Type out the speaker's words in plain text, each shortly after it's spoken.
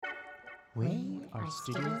We are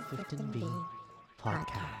Studio 15B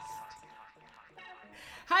Podcast.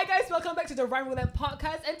 Hi guys, welcome back to the Rhyme Roulette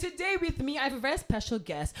Podcast, and today with me I have a very special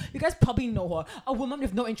guest. You guys probably know her, a woman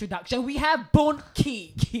with no introduction. We have Bon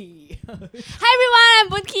Ki. Hi everyone, I'm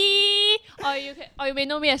Bunki. Or you may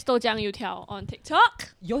know me as 豆浆油条 on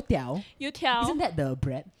TikTok. Youtiao. 油条. Isn't that the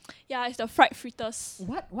bread? Yeah, it's the fried fritters.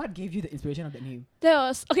 What gave you the inspiration of that name? That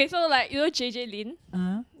was okay. So like JJ Lin.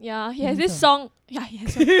 Yeah, he has this song. song. Yeah, he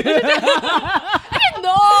has. I didn't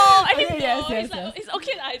know. I didn't know. Yes, It's like yes. it's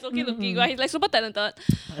okay lah. It's okay looking. Right? He's like super talented.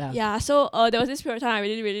 Yeah. Yeah. So there was this period of time I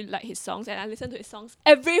really liked his songs, and I listened to his songs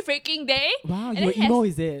every freaking day. Wow, And you were then he emo,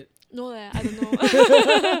 has- is it? No, I don't know.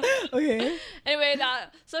 Okay. Anyway,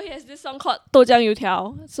 so he has this song called 豆浆油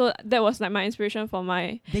条. So that was like my inspiration for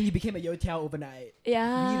my. Then you became a youtiao overnight.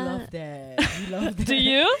 Yeah. We love that. We love that. Do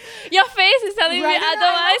you? Your face is telling Right, me yeah,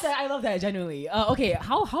 otherwise. I love that genuinely. Okay,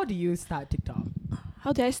 how do you start TikTok?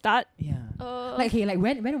 How did I start? Yeah.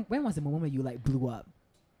 When was the moment where you like blew up?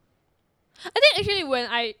 I think actually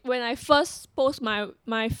when I first post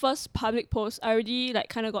my first public post, I already like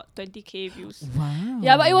kind of got 20k views. Wow.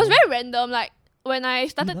 Yeah, but it was very random. Like when I love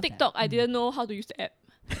started that. TikTok, I didn't know how to use the app.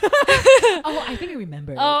 Oh, I think I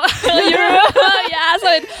remember. Oh, you remember? Yeah. So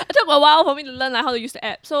it took a while for me to learn like how to use the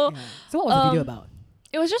app. So Yeah. So what was the video about?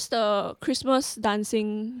 it was just a Christmas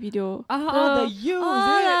dancing video. The you, is All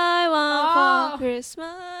it? I want Ah. for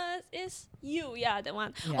Christmas is you. Yeah, that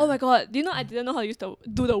one. Yeah. Oh my god. Do you know I didn't know how to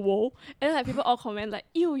do the whoa? And then like people all comment like,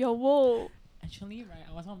 ew, your whoa. Actually, right,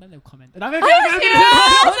 I was one of them that commented. Are you serious?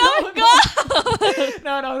 Oh my god.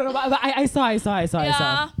 No, but I saw.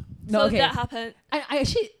 Yeah. No, So okay. that happened. I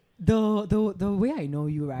actually the way I know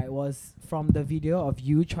you, right, was from the video of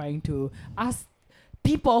you trying to ask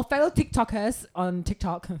people, fellow TikTokers on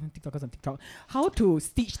TikTok, how to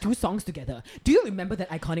stitch two songs together. Do you remember that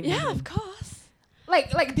iconic Yeah, moment? of course. Like,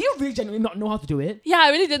 do you really genuinely not know how to do it? Yeah,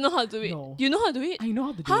 I really didn't know how to do it. No. You know how to do it? I know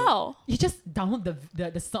how to do it. How? You just download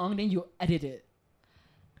the song, then you edit it.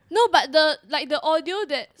 No, but the audio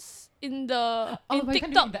that's in the in but you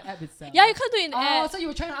can't do it TikTok. in the app itself. Yeah, you can't do it in the app. So you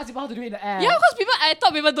were trying to ask people how to do it in the app. Yeah, because I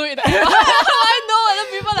thought people do it in the app. I know, and then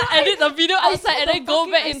people like edit the video I outside saw and the then go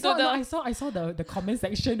fucking- back I into saw, the. no, I saw the comment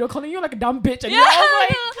section. They were calling you like a dumb bitch, and Yeah, I was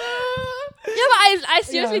like, yeah, but I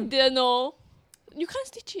seriously Yeah. didn't know. You can't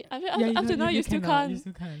stitch it. I mean, up to now you still can't. You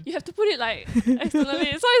still can't. You have to put it like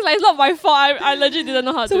externally. So it's like it's not my fault. I legit didn't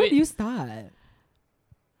know how to So do when it. do you start?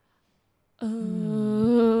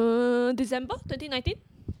 December 2019.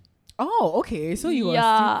 Oh, okay. So you were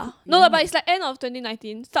yeah. still, No, but it's like end of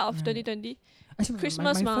 2019, start of 2020. actually,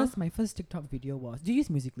 Christmas, my ma. first TikTok video was. Do you use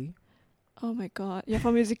Musical.ly? Oh my god, you're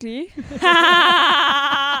from Musically?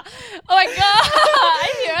 Oh my god, are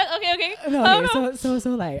you serious? Okay. No, okay.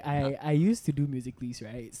 So like I used to do Musical.lys,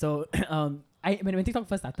 right? So when TikTok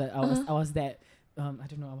first started, I was that. I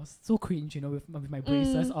don't know, I was so cringe, with my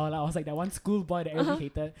braces all. I was like that one schoolboy that everybody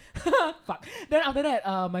hated. Fuck. Then after that,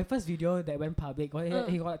 my first video that went public,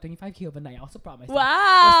 he got like 25k overnight. I was so proud of myself.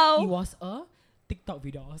 Wow. It was a TikTok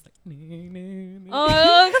video. I was like, Oh,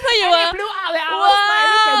 that's how you and it were. blew out. I Wow. was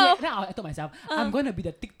like, look at me. Then I told myself, I'm gonna be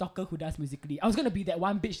the TikToker who does Musical.ly. I was gonna be that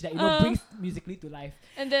one bitch that brings Musical.ly to life.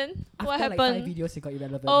 And then After what like happened? 5 videos, it got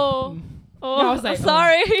irrelevant. Oh. Oh, Yeah, I was like,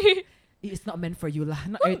 sorry. It's not meant for you lah.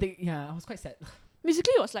 Not everything. Yeah, I was quite sad.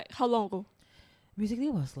 Musically was like how long ago?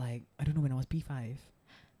 Musical.ly was like, I don't know, when I was P5.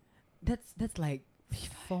 That's like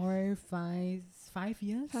 5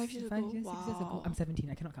 years. 5 years ago. 6 years ago. Wow. I'm 17.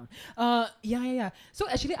 I cannot count. Yeah. So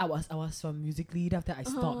actually, I was from Musical.ly. Then after I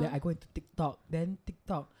stopped, then I go into TikTok. Then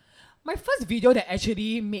TikTok. My first video that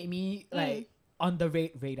actually made me like on the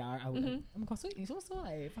radar. I would like, oh my god, so it's also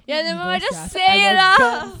like fucking Yeah, then evil, mama just sia. So say it lah.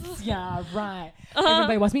 arrogant. Yeah, right. I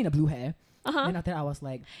remember it was me in the blue hair. Then after that, I was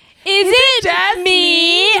like, Is it just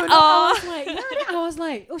me? You know, Or I was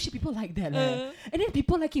like, oh shit, people like that. And then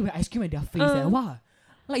people like it when I scream at their face. Wow.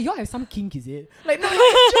 Like, y'all have some kink, is it? Like, no,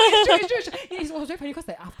 it's true. It was very funny because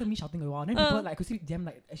like after me shouting a while, then people like could see them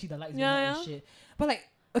like actually the lights and shit. But like,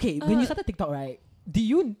 okay, when you started TikTok, right? Do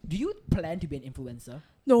you plan to be an influencer?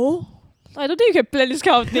 no. I don't think you can plan this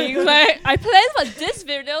kind of things. Like I planned for this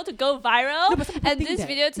video to go viral No, but some people and think this that-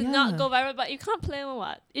 video to yeah. not go viral, but you can't plan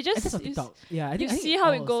what. It just That's on is- TikTok. Yeah, I you think see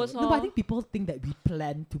how it also. goes, No, but I hor. think people think that we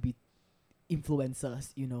plan to be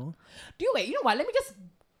influencers. Do you wait? You know what? Let me just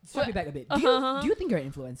swap it back a bit. Do you think you're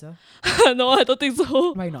an influencer? No, I don't think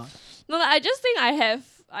so. Why not? No, I just think I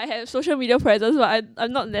have social media presence, but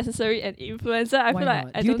I'm not necessarily an influencer. I Why feel like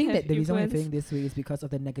not? I Do you don't think have that the reason why you're influence. feeling this way is because of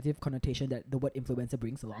the negative connotation that the word influencer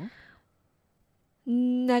brings along?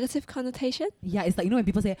 negative connotation. Yeah, it's like, you know, when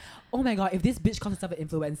people say, oh my god, if this bitch calls herself an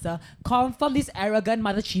influencer, confirm this arrogant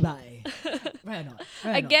mother chibai. Right or not? Right or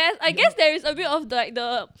I not? guess there is a bit of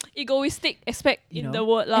the egoistic aspect You in know? the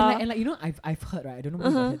word lah. And like, you know, I've heard, right, I don't know if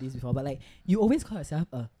you've heard this before, but like, you always call yourself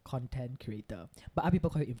a content creator, but other people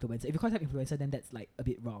call you influencer. If you call yourself influencer, then that's like a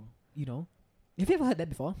bit wrong, you know? Have you ever heard that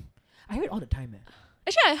before? I hear it all the time, man.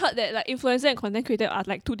 Actually, I heard that like influencer and content creator are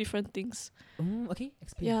like two different things. Okay,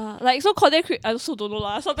 explain. Yeah, like so content creator. I also don't know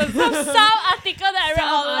lah. Sometimes some article that I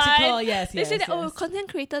read online. Yes, They say that content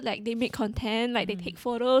creator, like they make content, like they take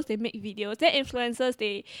photos, they make videos. Then influencers,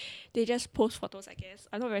 they just post photos. I guess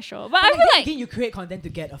I'm not very sure, but I feel like again, you create content to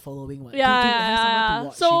get a following one. Yeah, to have someone to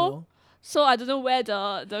watch, so you know? so I don't know where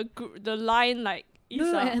the line like is.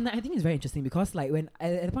 No, and I think it's very interesting because like when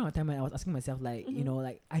at the point of time when I was asking myself like, you know,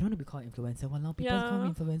 like I don't want to be called influencer. Well, now people call me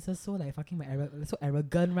influencer, so like fucking so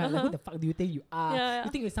arrogant, right? Like who the fuck do you think you are? You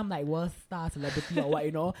think you're some like world star celebrity or what,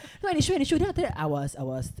 you know? No, and it's true. Then after that I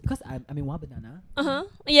was because I'm in Wild Banana.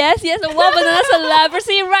 Yes, a Wild Banana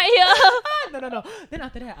celebrity right here. No. Then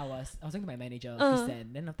after that I was talking to my manager,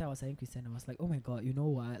 Christian. Then after I was saying Christian, I was like, oh my god, you know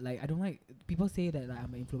what? Like I don't like people say that like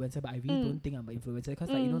I'm an influencer, but I really don't think I'm an influencer because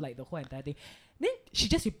like, you know, like the whole entire thing. Then she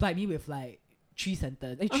just replied me with like 3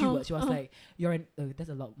 words. She was like, you're an there's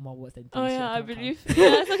a lot more words than 3. Oh so yeah, I can't believe. count.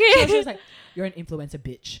 Yeah, it's okay. She was like, you're an influencer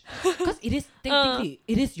bitch. Because it is technically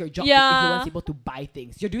it is your job to influence people to buy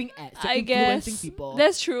things. You're doing ads. You're influencing people.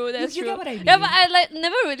 That's true. That's you true. get what I mean? Yeah, but I like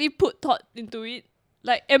never really put thought into it.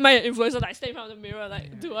 Like, am I an influencer? Like, stand in front of the mirror.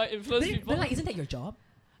 Like, do I influence people? But like, isn't that your job?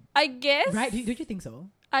 I guess. Right? Don't you think so?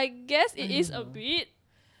 I guess it is a bit.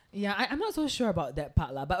 Yeah, I'm not so sure about that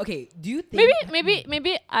part lah. But okay, do you think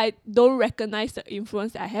Maybe I don't recognize the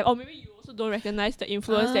influence that I have, or maybe you also don't recognize the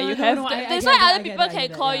influence that you have. That's why other people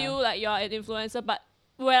can call you like you're an influencer, but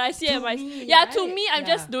when I see it, to me, I'm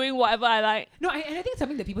just doing whatever I like. No, and I think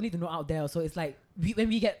something that people need to know out there also is like when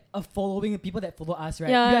we get a following of people that follow us, right?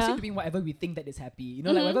 We are still doing whatever we think that is happy. You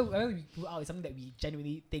know, like whatever we put out is something that we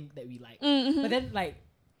genuinely think that we like. But then like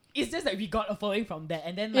it's just that we got a following from that,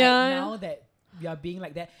 and then like now that we are being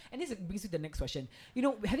like that, and this brings you to the next question. You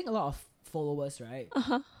know, having a lot of followers, right?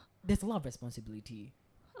 There's a lot of responsibility.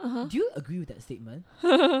 Do you agree with that statement?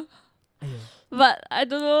 But I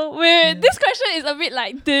don't know. Wait, this question is a bit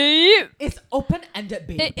like deep. It's open-ended,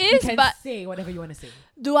 babe. It is, you can but say whatever you want to say.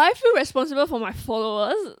 Do I feel responsible for my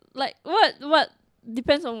followers? Like what?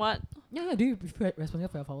 Depends on what. Yeah. Do you feel responsible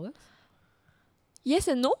for your followers? Yes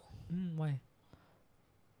and no. Why?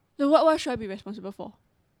 Then what should I be responsible for?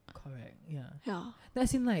 Correct. Yeah. Yeah.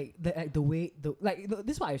 That's in like the way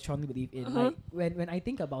this is what I strongly believe in. Like when I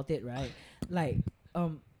think about it, right? Like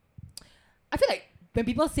I feel like when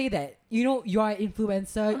people say that, you know, you're an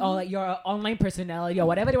influencer or like you're an online personality or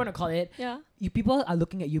whatever they want to call it, you people are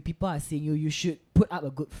looking at you, people are seeing you, you should put up a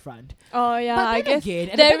good front. Oh yeah, but I guess again,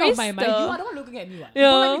 at there the back is of my mind, you are the one looking at me. Right?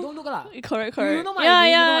 Yeah. You don't look lah. Correct. You know what I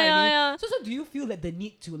mean? You know what I mean? So do you feel that the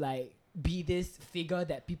need to like be this figure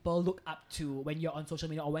that people look up to when you're on social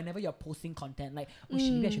media or whenever you're posting content? Like, oh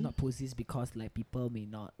shit, maybe I should not post this because like people may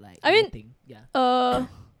not like. I mean, think.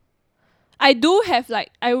 I do have like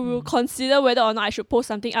I will consider whether or not I should post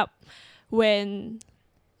something up when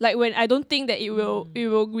I don't think that it will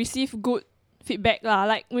receive good feedback lah.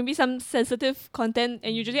 Like maybe some sensitive content,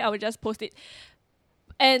 and usually I would just post it.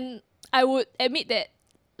 And I would admit that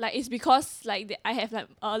like it's because like I have like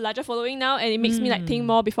a larger following now, and it makes me like think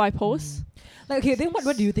more before I post. Like okay, then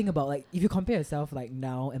what do you think about like if you compare yourself like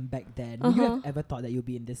now and back then? Would you have ever thought that you'll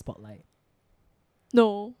be in this spotlight?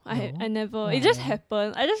 No, I never. It just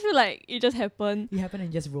happened. I just feel like it just happened. It happened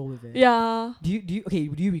and just roll with it. Yeah. Do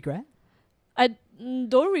you regret? I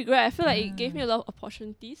don't regret. I feel like it gave me a lot of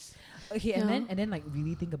opportunities. Okay, and then like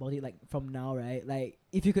really think about it like from now, right? Like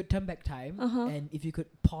if you could turn back time and if you could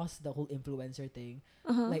pause the whole influencer thing,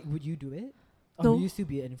 like would you do it? Or No. will you still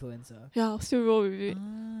be an influencer? Yeah, I'll still roll with it.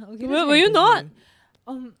 Okay, Will you not?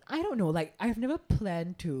 I don't know. Like I've never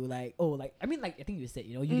planned to like I think you said,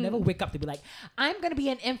 you know, you never wake up to be like, I'm gonna be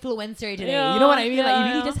an influencer today. Yeah, you know what I mean? yeah, Like it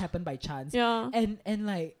really yeah. just happened by chance. Yeah. And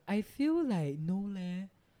like I feel like no leh.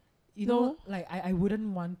 You know, like I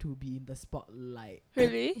wouldn't want to be in the spotlight.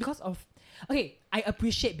 Really? Because of okay, I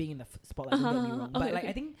appreciate being in the spotlight, don't get me wrong. But Okay, like okay.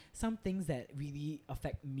 I think some things that really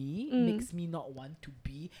affect me makes me not want to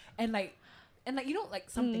be and like you know like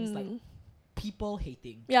some things like people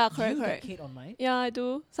hating. Yeah, Do correct, you correct. get hate online? Yeah, I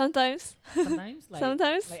do. Sometimes. Sometimes? Like,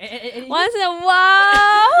 Sometimes. Like, and Once in a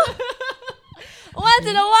while. Once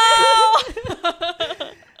in a while.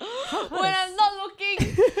 When I'm not looking,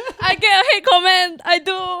 I get a hate comment. I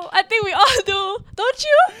do. I think we all do. Don't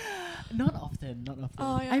you? Not often.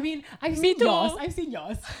 Oh, yeah. I mean, I've Me seen too. yours. I've seen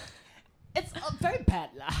yours. It's very bad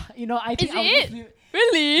lah. You know, I think Is I it? was just-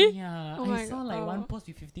 Really? yeah, Oh I my saw God. like one post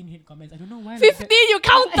with 15 hate comments. I don't know why. 15, you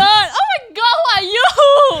counted! Oh my god, who are you?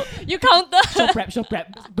 You counted? Show prep.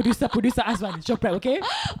 Producer, ask one. Show prep, okay?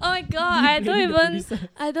 Oh my god, Me I don't blaming the even producer.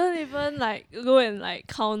 I don't even like go and like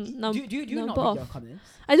count Do you not number read of. your comments?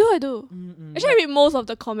 I do. Mm-mm. Actually, I read most of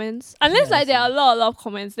the comments. Unless Yeah, like there are same. a lot of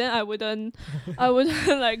comments, then I wouldn't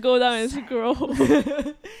like go down and scroll.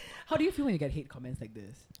 How do you feel when you get hate comments like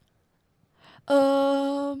this?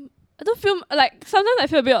 I don't feel like sometimes I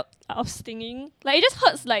feel a bit of stinging. Like it just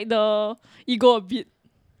hurts like the ego a bit.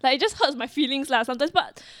 Like it just hurts my feelings lah sometimes.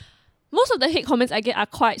 But most of the hate comments I get are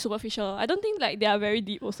quite superficial. I don't think like they are very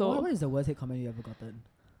deep also. What is the worst hate comment you ever gotten?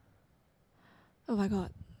 Oh my god.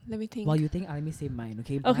 Let me think. While you think, let me say mine.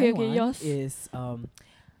 Okay. Okay, My one yours. is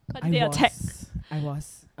What did they attack? I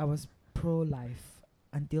was pro life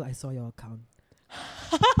until I saw your account.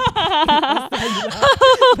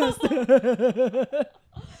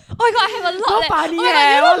 Oh my god, I have a lot. So leh. funny, oh my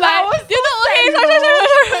eh. god, Walao, I was you know, okay, sad,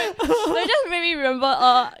 sorry. It just made me remember.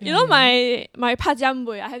 You know Yeah. my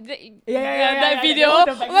Pajambui. I have that. Yeah, that video. that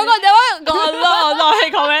Oh one, my god, that one got a lot of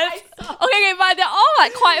hate comments. Okay, but they're all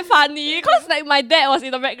like quite funny because like my dad was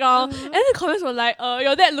in the background, and the comments were like,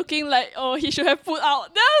 your dad looking like he should have put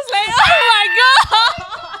out. Then I was like, oh my god.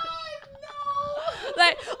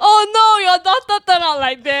 Like, oh no, your daughter turned out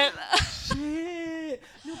like that. Shit.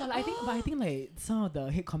 No, but I think like some of the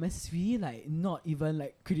hate comments is really like not even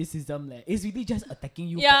like criticism. Like it's really just attacking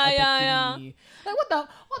you Yeah, for attacking yeah. me. Like what did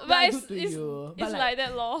But I do it's, to it's, you? it's like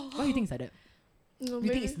that law. why do you think it's like that? No, Do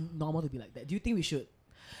you think it's normal to be like that? Do you think we should?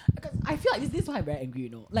 Because I feel like this is why I'm very angry. You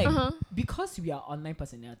know, like because we are online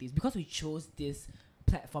personalities, because we chose this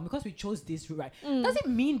platform, because we chose this route, right? Does it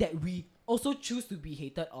mean that we also choose to be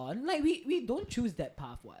hated on? Like we don't choose that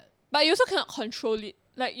path, what? But you also cannot control it.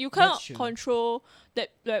 Like you That's cannot true. control that.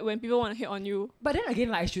 Like when people want to hate on you. But then again,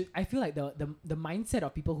 like I feel like the mindset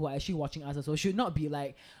of people who are actually watching us also should not be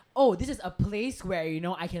like, oh, this is a place where you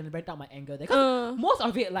know I can vent out my anger. Because most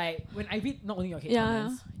of it, like when I read not only your hate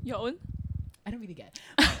comments, your own. I don't really get.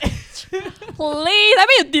 Please, I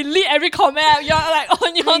mean you delete every comment. You're like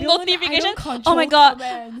on your notification. Oh my god,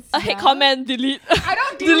 a hate comment, delete. I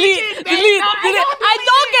don't delete. it, Delete. man. No, I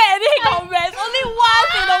don't get any hate comments. Only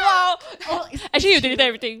once in a while. Actually, you deleted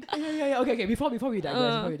everything. Yeah. Okay. Before we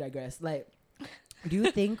digress, like, do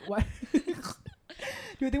you think what? Do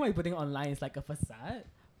you think what you're putting online is like a facade?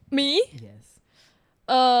 Me? Yes.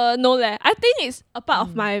 No leh. I think it's a part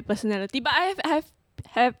of my personality. But I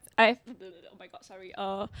have oh my god, sorry.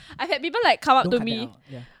 I've had people like come up Don't to cut me. that out.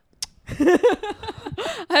 Yeah.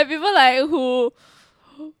 I have people like who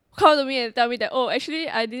come to me and tell me that actually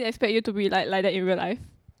I didn't expect you to be like that in real life.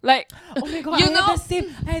 Like Oh my god, you I know had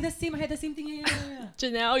the same thing. Yeah.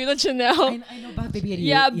 Janelle, you know Janelle. I know Bath Baby 88.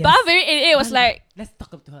 Yeah, yes. Bath Baby 88 was like Let's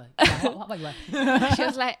talk up to her. Yeah, what you want? she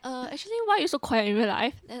was like, actually why are you so quiet in real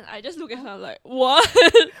life? And I just look at her like, what?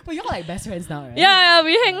 But you're like best friends now, right? yeah,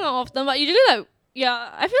 we hang out often, but usually like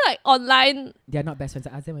I feel like online. They're not best friends.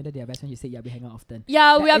 I asked them whether they are best friends. You said yeah, we hang out often.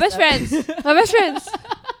 Yeah, we That are is best friends. We're best friends.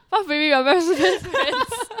 Bath Baby, we're best friends.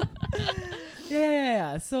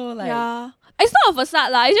 Yeah. So like Yeah. It's not a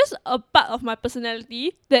facade lah. It's just a part of my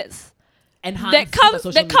personality that enhanced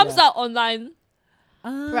comes out online,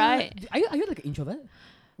 right? Are you like an introvert?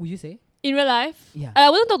 Would you say? in real life. Yeah.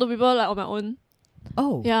 I wouldn't talk to people like on my own.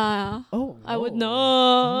 Oh. Yeah. Oh. I would oh.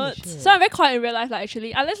 not. shit. So I'm very quiet in real life, like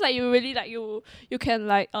actually. Unless like you really like you can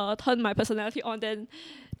like turn my personality on, then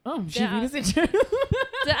Oh, she Yeah. really said.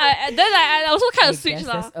 I also kind of switch guess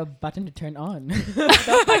lah. there's a button to turn on. Fuck!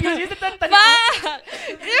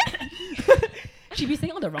 She be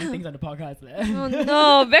saying all the wrong things on the podcast. Leh. Oh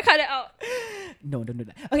no, better cut it out. No, don't do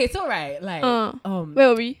that. Okay, so right, like Where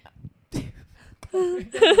were we? no,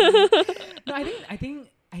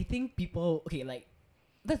 I think people okay, like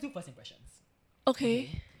let's do first impressions.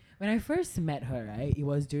 Okay. When I first met her, right, it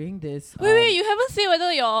was during this Wait, you haven't seen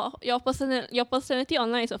whether your personality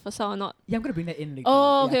online is a facade or not. Yeah, I'm gonna bring that in later.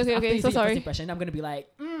 Oh, Yeah, okay, 'cause okay, after okay. you So say your sorry. First impression, I'm gonna be like,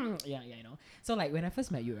 yeah, you know. So like when I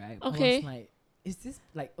first met you, right, I Okay. was like, is this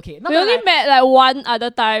like okay? Not We that only I- met like one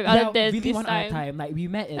other time yeah, other than really this one other time. time. Like we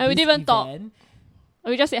met at And we this didn't even talk. event.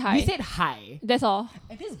 We just said hi. We said hi. That's all.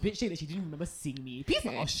 And this bitch said that she didn't remember seeing me. Piece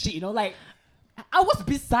Okay. of shit, you know, like I was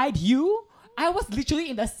beside you. I was literally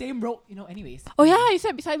in the same row, you know, anyways. Oh yeah, you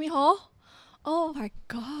sat beside me, huh? Oh my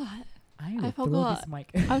god. I will throw forgot. this mic.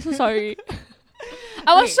 I'm so sorry.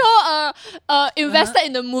 I was so invested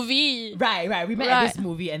in the movie. Right. We met Right. at this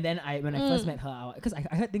movie, and then when I first met her, because I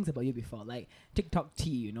heard things about you before, like TikTok tea,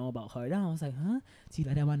 you know, about her. Then I was like, huh? See,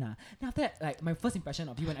 like that one. Then after that, like my first impression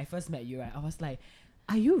of you when I first met you, right, I was like,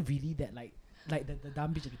 are you really that like like the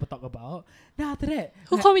dumb bitch that people talk about. Then after that,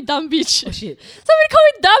 Who like, called me dumb bitch? oh shit. Somebody called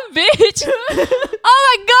me dumb bitch. Oh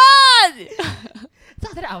my god. So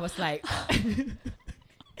after that, I was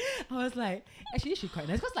like, actually, she's quite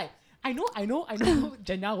nice because like I know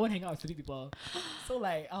Janelle won't hang out with stupid people. So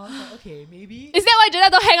like I was like, okay, maybe Is that why Jenna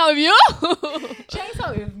don't hang out with you? she hangs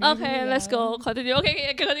out with me. Okay, let's go. Continue.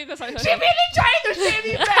 Okay, continue. Sorry. She really trying to shame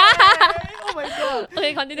me back. Oh my god.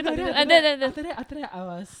 Okay, continue. No, And then. after that, I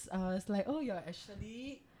was like, oh, you're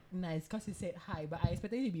actually nice because you said hi, but I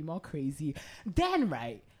expected you to be more crazy. Then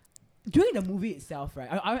right, during the movie itself, right,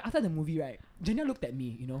 after the movie, right, Janelle looked at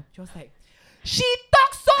me, you know, she was like, she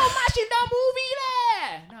talks so much in the movie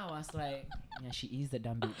there. And I was like, yeah, she is the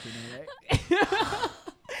dumb bitch, you know, right?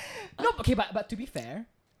 No, okay, but to be fair,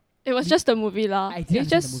 It was just a movie lah. I didn't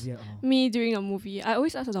It's understand just the movie at all. me doing a movie. I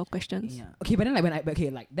always ask a lot of questions. Yeah. Okay, but then like like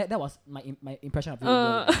that was my impression of you. in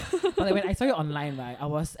real life. But like when I saw you online, right, I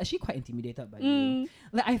was actually quite intimidated by you.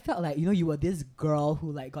 Like I felt like you were this girl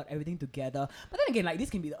who like got everything together. But then again, like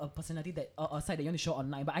this can be a personality that a side that you want to show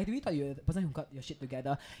online. But I really thought you were the person who got your shit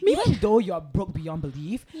together. Even though you're broke beyond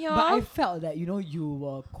belief. Yeah. But I felt that you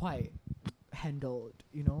were quite handled.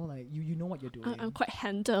 Like you know what you're doing. I'm quite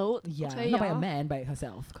handled. Yeah, Okay, not by a man, by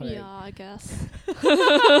herself. Correct. Yeah, I guess.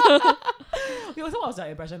 So what was your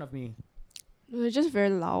impression of me? You're just very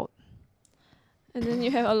loud. And then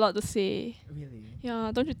you have a lot to say. Really?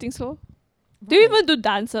 Yeah, don't you think so? Do you even do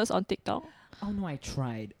dances on TikTok? Oh no, I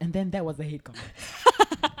tried, and then that was the hate comment.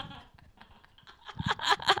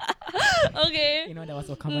 Okay. There was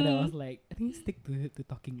a comment that was like, I think stick to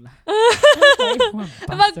talking lah.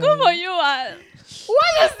 But good for you.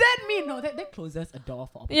 What does that mean? No, that closes a door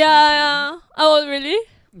for opportunity. Yeah. Oh, really?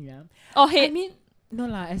 Yeah. Oh, I hate. mean, no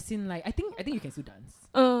lah. As in, like, I think you can still dance,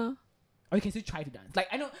 Uh, or you can still try to dance. Like,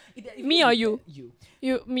 I know. Me or you? You.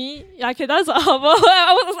 me? Yeah, I can dance. I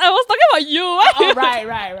was talking about you. Oh,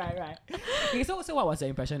 right. Okay, so what was your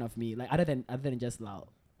impression of me? Like, other than just loud.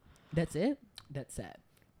 That's it. That's sad.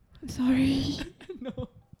 Sorry. No.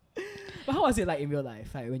 But how was it like in real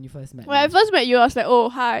life? Like when you first met When I me? first met you, I was like, oh,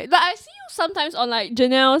 hi. Like, I see you sometimes on like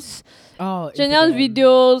Janelle's Instagram.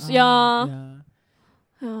 videos. Yeah.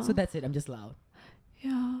 Yeah. So that's it. I'm just loud.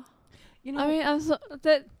 Yeah. You know. I mean, I'm so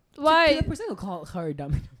that to why the person who called her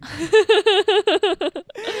dumb. you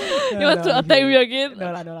want to attack me again?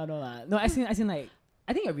 No lah. No, as in like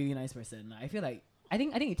I think you're a really nice person. I feel like I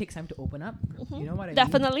think it takes time to open up. You know what I mean?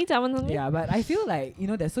 Definitely. Yeah, but I feel like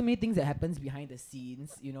there's so many things that happens behind the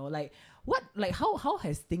scenes. Like how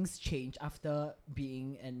has things changed after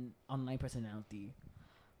being an online personality?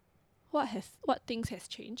 What things has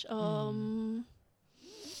changed? Let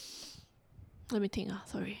me think.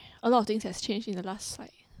 Sorry, a lot of things has changed in the last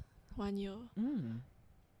 1 year.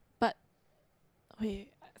 But wait,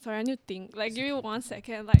 sorry, I need to think. Like, give me 1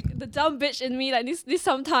 second. Like the dumb bitch in me. Like this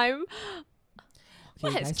some time.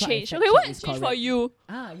 What has changed? Okay, what has changed for you?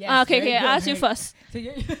 Yes. Okay. I ask you first. So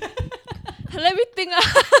Let me think.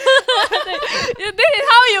 This is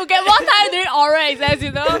how you get more time during oral exams,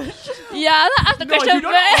 Yeah, let's ask the question you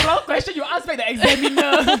don't back. ask wrong question. You ask back the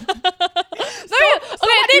examiner. So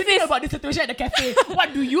what do you think about the situation at the cafe?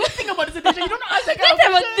 What do you think about the situation? You don't ask that kind Let's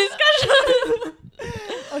have of a discussion.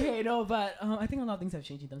 Okay, no, but I think a lot of things have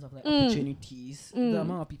changed in terms of like opportunities, the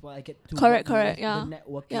amount of people I get to Correct, work with, yeah. the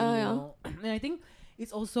networking, Yeah. And I think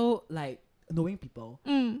it's also like knowing people,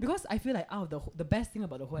 because I feel like out of the best thing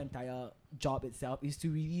about the whole entire job itself is to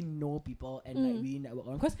really know people and like really network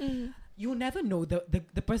on, because you never know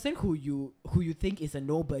the person who you think is a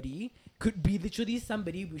nobody could be literally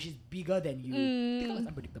somebody which is bigger than you. Because it's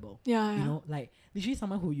unpredictable. Yeah. Like literally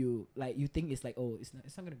someone who you think is like, oh, it's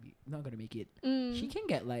not gonna make it. She can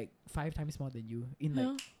get like 5 times more than you in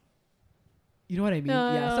like. You know what I mean?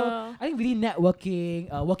 Yeah. So I think really networking,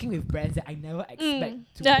 working with brands that I never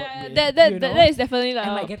expect to work with. That is definitely like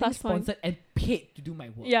and like a getting plus point. sponsored and paid to do my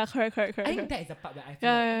work. Yeah, correct. I think that is the part where I feel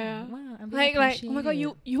Yeah. wow, I'm really Like oh my god,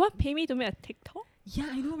 appreciated. you want to pay me to make a TikTok? Yeah,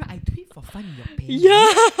 I know, right? I do it for fun in your pay.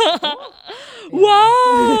 Yeah.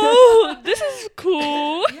 Wow, this is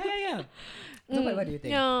cool. Yeah. So what do you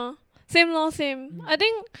think? Yeah. Same. I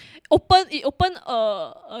think it opened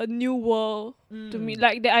a new world to me,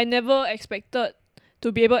 like that I never expected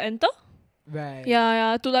to be able to enter. Right.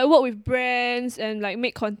 Yeah. To like work with brands and like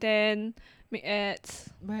make content, make ads.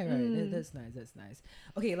 Right. That's nice.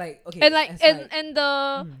 Okay. And like and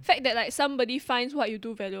the fact that like somebody finds what you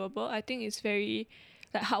do valuable, I think is very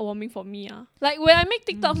like heartwarming for me. Like when I make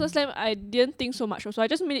TikToks last time, I didn't think so much also. I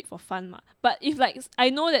just made it for fun. But if like I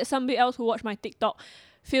know that somebody else who watch my TikTok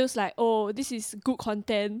feels like, oh, this is good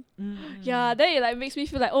content. Mm. Yeah, then it like makes me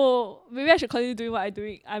feel like, oh, maybe I should continue doing what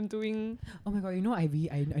I'm doing. Oh my god, you know, I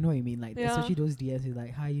know what you mean. Like, Yeah. especially those DMs is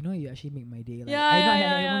like, hi, you know, you actually make my day. Like, Yeah, I know, yeah, I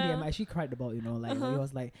had one yeah. DM I actually cried about, you know, like, Uh-huh. it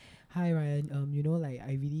was like, hi Ryan, you know, like,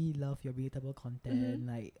 I really love your relatable content.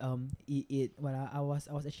 Like, when I was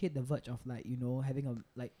actually at the verge of, like, you know, having a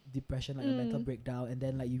like depression, like a mental breakdown, and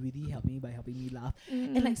then like you really helped me by helping me laugh.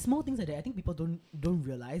 And like small things like that, I think people don't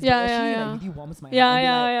realize. Yeah, but yeah, actually yeah. like really warms my heart. Yeah, and be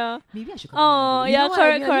yeah, like, yeah. maybe I should. Oh, yeah,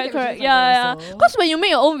 correct. Correct. Yeah. Because when you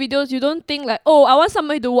make your own videos, you don't think like, oh, I want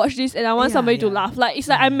somebody to watch this and I want Yeah, somebody to yeah. laugh. Like, it's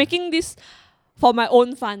like I'm making this for my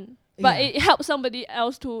own fun. But Yeah. it helps somebody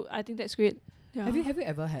else too. I think that's great. Yeah. Have you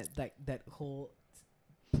ever had like that whole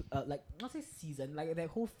like not say season, like that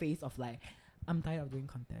whole phase of like, I'm tired of doing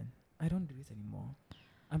content. I don't do this anymore.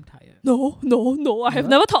 I'm tired. No. I have Never?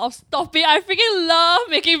 never thought of stopping. I freaking love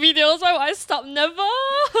making videos. Why would I stop? Never.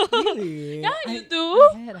 Really? Yeah, you I do?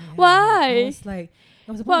 had. Why? I was like,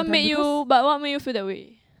 I was What made you feel that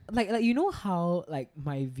way? like you know how like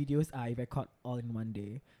my videos I record all in one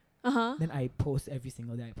day, Uh-huh. then I post every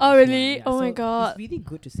single day. I Oh, post really? one, yeah. Oh my So God. it's really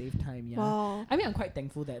good to save time. Yeah. Wow. I mean, I'm quite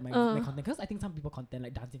thankful that my content, because I think some people content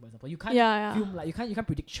like dancing, for example, you can't Yeah. film, like you can't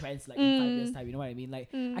predict trends like in 5 years time. You know what I mean?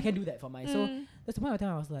 Like Mm. I can do that for mine. So Mm. that's the point of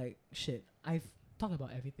time I was like, shit, I've talked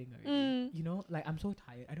about everything already. Mm. You know, like I'm so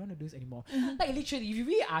tired. I don't want to do this anymore. Mhm. Like literally, if you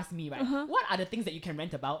really ask me, right, Uh-huh. what are the things that you can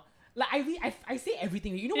rant about? Like I say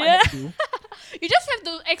everything. You know what Yeah. I have to do? You just have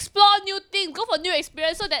to explore new things, go for new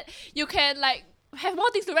experience so that you can like have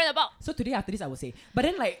more things to rant about. So today after this, I will say. But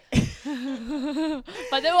then like,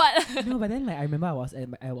 But then what? no, but then like I remember I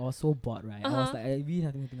was so bored, right? I was Uh-huh. like, I really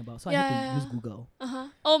nothing to think about, so I Yeah, had to yeah, use yeah. Google. Uh-huh.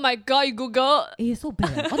 Oh my god, you Google. It's so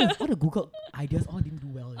bad. all the Google ideas all didn't do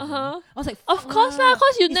well. You know? Uh-huh. I was like, Of fuck course lah,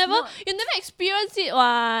 cause you it's never not- experienced it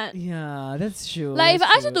what. Yeah, that's true. Like if I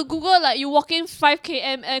that's ask you true. to Google like you walking 5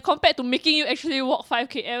 km and compared to making you actually walk 5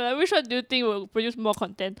 km, like which one do you think will produce more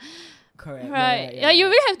content? Correct. Right? Yeah, you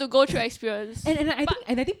really have to go through experience. And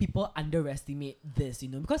I think people underestimate this, you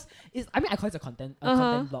know, because I call it a content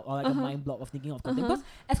block or like a mind block of thinking of content. Because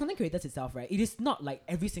as content creators itself, right, it is not like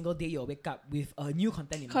every single day you'll wake up with a new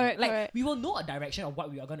content in mind. Correct, Like correct. we will know a direction of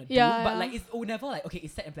what we are gonna do, Yeah, but yeah. like it's never like, okay,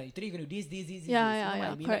 it's set and planned. Today you're gonna do this. You know Yeah. what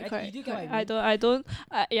I mean? Correct, Like, you do get what I correct. mean? I don't.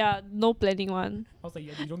 Yeah, no planning one. I was like,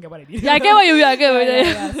 yeah, you don't get what I mean. Yeah, I get what you mean. I get what you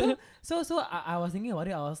mean. yeah. So I was thinking about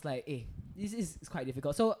it. I was like, hey, this is quite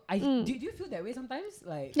difficult. So do you feel that way sometimes?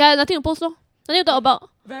 Like Yeah, nothing to post though. Nothing to talk about.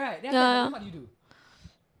 right. Then Yeah. then what do you do?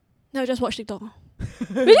 No, just watch TikTok.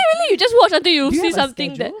 really? You just watch until you Do you see have a something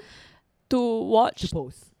that schedule to watch. to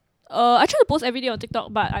post? I try to post every day on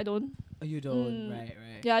TikTok, but I don't. Oh, you don't. Right.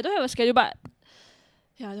 Yeah, I don't have a schedule, but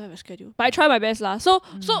I don't have a schedule. But I try my best lah. So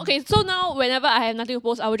now whenever I have nothing to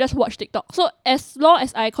post, I will just watch TikTok. So as long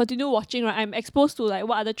as I continue watching, right, I'm exposed to like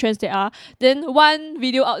what other trends there are. Then one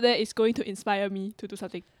video out there is going to inspire me to do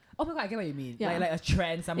something. Oh my god, I get what you mean. Yeah. Like a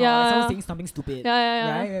trend somehow. Yeah. Like someone saying something stupid.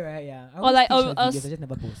 Yeah. Right. Yeah. I Or always like, teach her I videos, I just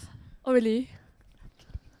never post. Oh really?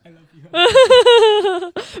 I love you.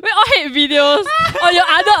 We all hate videos on your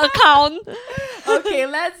other account. Okay,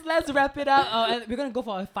 let's wrap it up. And we're gonna go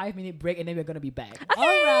for a 5-minute break, and then we're gonna be back. Okay,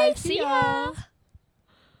 Alright, see ya.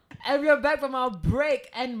 And we're back from our break,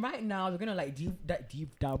 and right now we're gonna like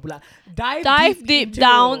dive deep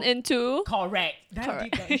down into. correct. Dive Correct.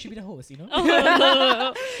 deep down. You should be the host, you know.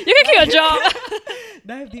 You can keep your job.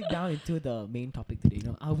 Dive deep down into the main topic today. You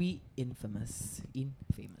know, are we infamous?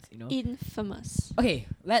 Infamous, you know. Infamous. Okay,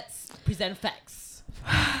 let's present facts.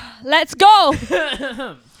 Let's go.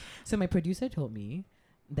 So my producer told me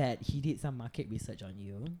that he did some market research on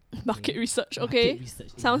you. Market research. Market Okay.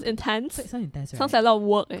 research. Sounds intense. Sounds intense, right? Sounds like a lot of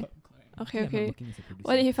work. Eh. Correct. Okay, I think I'm not okay. working as a producer.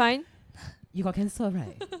 What did he find? You got cancelled,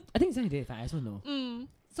 right? I think it's only did it. I also know.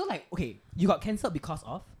 So like, okay, you got cancelled because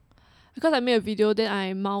of. Because I made a video, then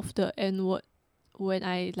I mouthed the N word when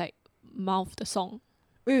I like mouthed the song.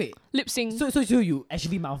 Wait. Lip sync. So you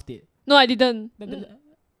actually mouthed it. No, I didn't. Mm.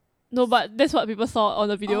 No, but that's what people saw on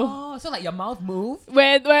the video. Oh, so like your mouth moved.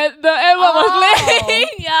 When the N word was playing.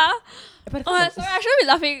 Yeah. But Oh, sorry, I shouldn't be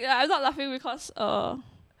laughing. I'm not laughing because oh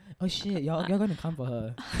shit, you're gonna come for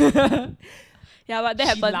her. yeah, but that She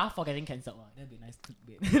happened. laughed for getting cancelled. That'd be a nice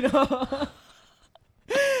clickbait.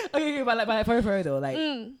 okay, but for real though, like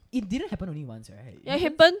it didn't happen only once, right? Yeah, it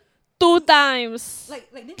happened 2 times. Like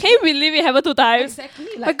Can you believe it happened 2 times? exactly.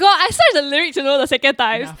 My Like god, I searched the lyric to know the second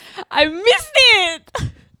time. enough. I missed it.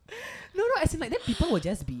 No, as in like then people will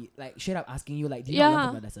just be like straight up asking you like, did you Yeah. not learn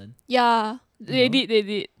from your lesson? Yeah, they know?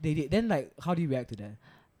 did. They did. Then like, how do you react to that?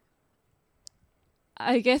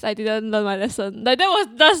 I guess I didn't learn my lesson. Like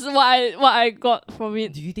that's what I got from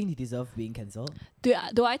it. Do you think you deserve being cancelled? Do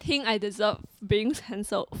I think I deserve being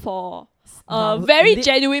cancelled for a Now, very lit-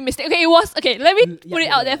 genuine mistake? Okay, it was okay. Let me Yeah, put it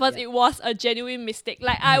yeah, out there yeah, first. yeah. It was a genuine mistake.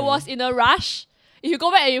 Like I Okay. was in a rush. If you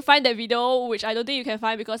go back and you find that video, which I don't think you can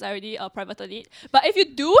find because I already privated it. But if you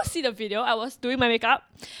do see the video, I was doing my makeup,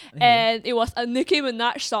 and it was a Nicki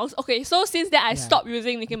Minaj song. Okay, so since then I stopped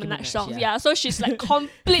using Nicki Nicki Minaj Minaj, songs. yeah. Yeah, so she's like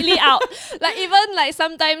completely out. Like even like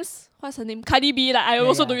sometimes what's her name? Cardi B. Like I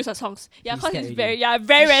also yeah. don't use her songs. Yeah, She's cause scared it's already.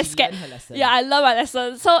 very She scared. learned her lesson. Yeah, I love my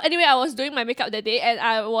lesson. So anyway, I was doing my makeup that day and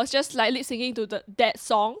I was just like lip syncing to that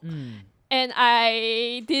song. And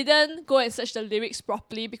I didn't go and search the lyrics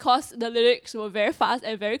properly because the lyrics were very fast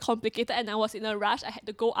and very complicated and I was in a rush. I had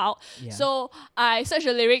to go out. Yeah. So I searched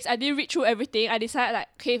the lyrics. I didn't read through everything. I decided like,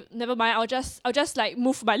 okay, never mind. I'll just like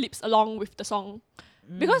move my lips along with the song.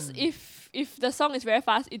 Because if the song is very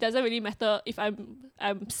fast, it doesn't really matter if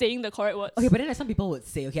I'm saying the correct words. Okay, but then like some people would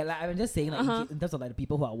say, okay, like I'm just saying like Uh-huh. in terms of like the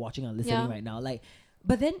people who are watching or listening Yeah. right now, like,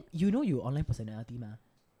 but then you know your online personality, ma.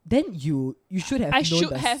 Then you should have. I known should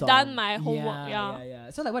the have song. done my homework, yeah. yeah.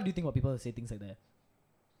 So like, what do you think about people who say things like that?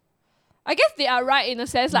 I guess they are right in a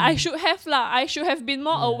sense. Like I should have been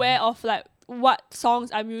more aware of like what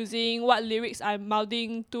songs I'm using, what lyrics I'm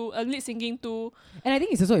mouthing to, lip syncing to. And I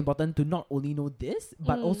think it's also important to not only know this,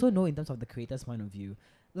 but Mm. also know in terms of the creator's point of view.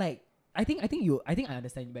 Like, I think I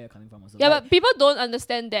understand where you're coming from also. Yeah, like, but people don't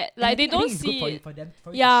understand that. and I Like they think- I don't think it's good see for, it. for them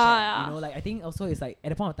for you Yeah, to share, yeah. you know, like I think also it's like at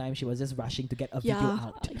the point of time she was just rushing to get a video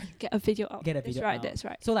out. Get a video out. Get a video that's right, out. that's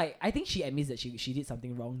right. So like I think she admits that she did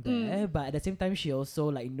something wrong there, but at the same time she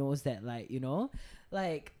also like knows that like, you know,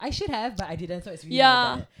 like I should have but I didn't, so it's really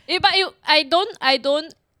Yeah. not bad. I don't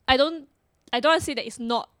want to say that it's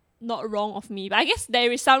not wrong of me. But I guess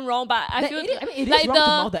there is some wrong, but I Like, feel it like is wrong to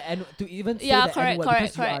mouth the N, to even say Yeah, the correct, N-word correct,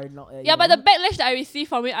 because you correct. are not yeah, but the backlash that I received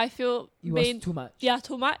from it, I feel it was been too much. yeah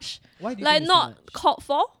too much. Why do you Like think it's not too much? called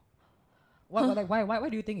for. Why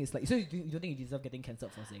do you think it's like, so you don't think you deserve getting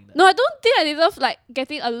cancelled for saying that? No, I don't think I deserve like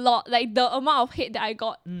getting a lot, like the amount of hate that I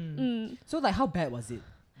got. So like how bad was it?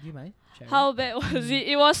 Do you mind sharing? How bad was it?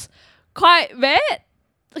 It was quite bad.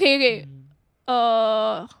 Okay.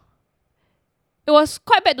 It was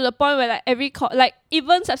quite bad to the point where like like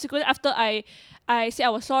even subsequently after I said I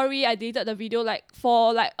was sorry, I deleted the video, like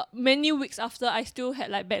for like many weeks after, I still had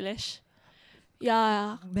like backlash.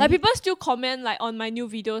 Yeah. Like people still comment like on my new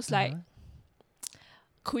videos like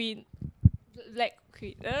Queen, like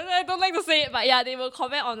Queen. I don't like to say it, but yeah, they will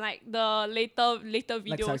comment on like the later videos.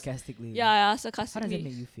 Like sarcastically. Yeah, How sarcastically. does it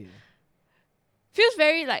make you feel? Feels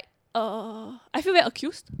very like I feel very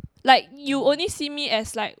accused. Like you only see me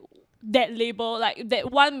as like that label, like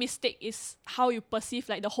that one mistake is how you perceive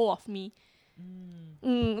like the whole of me.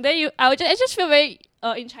 Then I just feel very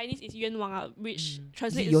in Chinese it's 冤枉 which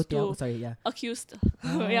translates to sorry, yeah. accused.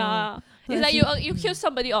 Oh. Yeah, So it's like actually- you accuse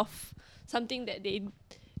somebody of something that they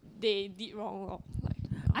did wrong. Or like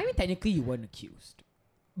I mean, technically you weren't accused,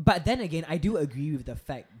 but then again, I do agree with the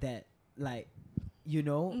fact that, like, you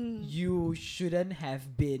know, you shouldn't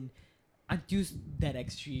have been until that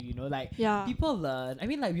extreme. You know, like yeah. people learn. I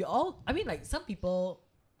mean, like like some people,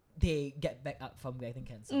 they get back up from getting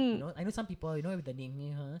cancelled. You know, I know some people. You know, with the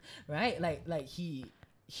name, right? Like he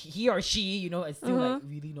or she, you know, is still like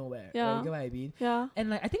really nowhere. Yeah. Right? You get what I mean? Yeah.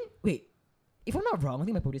 And like I think, wait, if I'm not wrong, I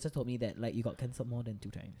think my producer told me that like you got cancelled more than 2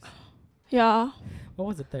 times. Yeah. What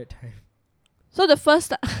was the 3rd time? So the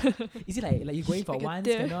first Is it like you going for Like a once,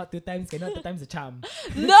 dare. cannot, 2 times, cannot, 3rd times a charm?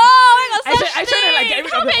 No, I got such I try to like get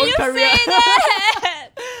rid How of your can own you career. say that?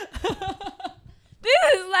 This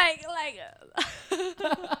is like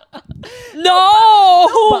no.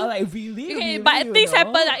 But like really, Okay, really, but you things know?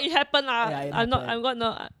 happen. Like it happened. Yeah, it I'm not happened.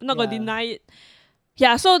 gonna Yeah. deny it.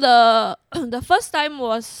 Yeah. So the first time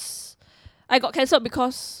was I got cancelled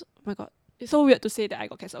because, oh my god, it's so weird to say that I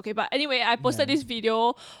got cancelled. Okay, but anyway, I posted Yeah. this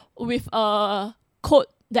video with a quote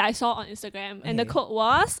that I saw on Instagram, and the Okay. quote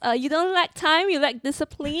was, "You don't lack time, you lack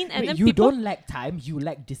discipline," and Wait, then you people. don't lack time, you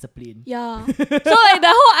lack discipline. Yeah. So like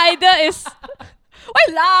the whole idea is, why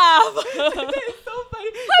laugh? It's so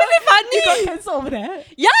funny. How is it funny? You got cancelled over that?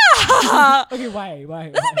 Yeah. Okay, why?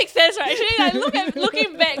 Doesn't make sense, right? Actually, like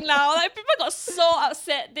looking back now, like people got so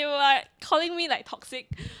upset. They were like calling me like toxic.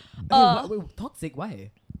 Wait, toxic?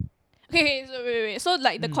 Why? Okay, so wait. So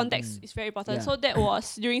like the context is very important. Yeah. So that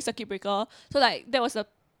was during circuit breaker. So like that was a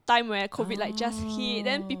time where COVID like just hit.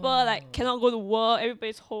 Then people like cannot go to work.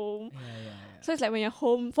 Everybody's home. Yeah. So it's like when you're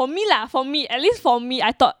home, for me, at least for me,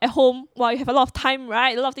 I thought at home, well, you have a lot of time,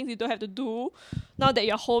 right? A lot of things you don't have to do. Now that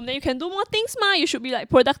you're home, then you can do more things, ma. You should be like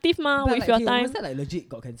productive, ma, But with like, your okay, time. was that like legit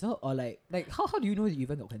got cancelled, or like how do you know you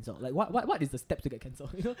even got cancelled? Like what is the step to get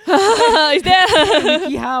cancelled? You know, Is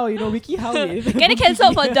there wiki how with getting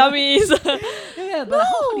cancelled for dummies? yeah, but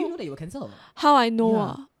how do you know that you were cancelled? How I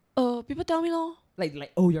know? Yeah. People tell me, lor.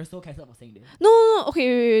 Like oh, you're so cancelled for saying this. No.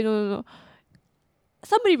 Okay, wait, no.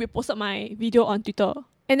 Somebody reposted my video on Twitter,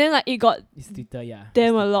 and then like it got It's Twitter, yeah.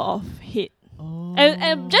 damn a lot of hate. Oh.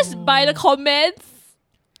 And just by the comments,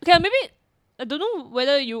 okay, maybe I don't know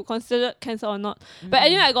whether you consider cancel or not, but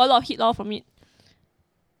anyway, I got a lot of hate law from it.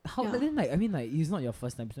 How? Yeah. But then like I mean like it's not your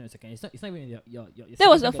first time, it's not your second. It's not even your That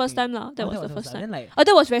was the second first getting- time, lah. That Oh, was the first time. Then like Oh,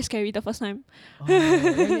 that was very scary the first time.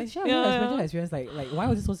 yeah, sure, Yeah. experience like why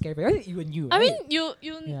was it so scary? Right? You knew. I right? mean, you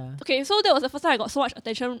yeah. okay. So that was the first time I got so much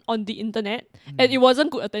attention on the internet, and it wasn't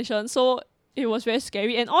good attention. So it was very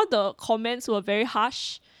scary, and all the comments were very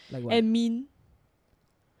harsh like what? and mean.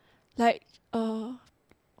 Like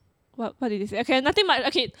what did they say? Okay, nothing much.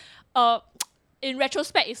 Okay, in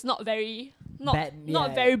retrospect, it's not very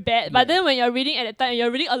not very bad. But then when you're reading at the time, and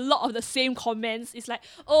you're reading a lot of the same comments. It's like,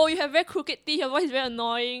 oh, you have very crooked teeth. Your voice is very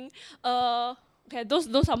annoying. Okay,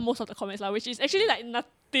 those are most of the comments, which is actually like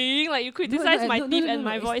nothing. Like you criticize my teeth and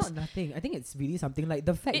my voice. It's not nothing. I think it's really something like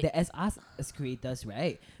the fact that as us as creators,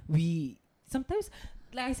 right, we sometimes.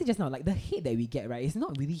 Like I said just now, like the hate that we get, right, it's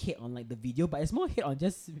not really hate on like the video, but it's more hate on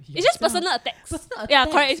just it's just personal attacks. Yeah,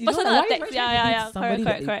 correct. It's personal attacks. Yeah.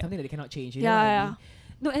 Correct. Something that they cannot change. You Yeah, know what yeah. I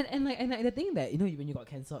mean? No, and like the thing that when you got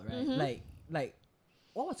cancelled, right? Like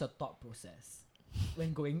what was your thought process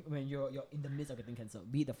when you're in the midst of getting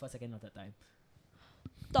cancelled? Be it the first, second, or third time.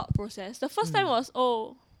 Thought process. The first time was,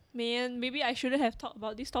 oh man, maybe I shouldn't have talked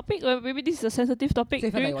about this topic, or maybe this is a sensitive topic So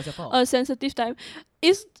you felt like during it was your fault. a sensitive time.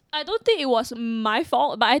 I don't think it was my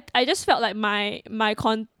fault, but I just felt like my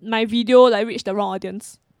video like reached the wrong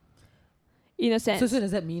audience. In a sense. So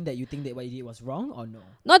does that mean that you think that what you did was wrong or no?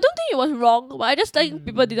 No, I don't think it was wrong, but I just think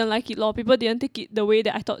people didn't like it, lor. People didn't take it the way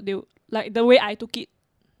that I thought they would, like the way I took it.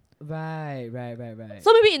 Right.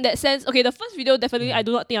 So maybe in that sense, okay, the first video definitely I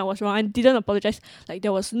do not think I was wrong. I didn't apologize. Like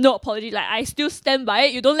there was no apology. Like I still stand by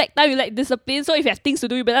it. You don't lack time, you lack discipline. So if you have things to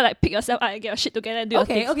do, you better like pick yourself up and get your shit together and do your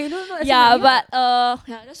things. Okay, no. Yeah, but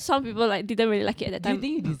just some people like didn't really like it at that Do you time.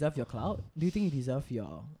 think you deserve your clout? Do you think you deserve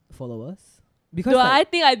your followers? Because Do like, I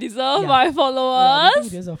think I deserve yeah. my yeah, do you followers? think you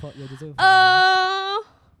deserve your followers?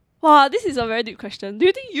 Wow, this is a very deep question. Do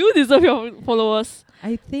you think you deserve your followers?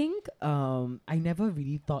 I think I never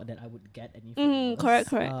really thought that I would get any followers.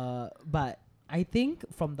 Correct. But I think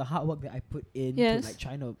from the hard work that I put in Yes. to like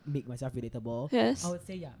trying to make myself relatable, Yes. I would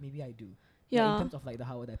say maybe I do. Like, Yeah. in terms of like the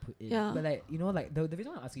hard work that I put in. Yeah. But like like the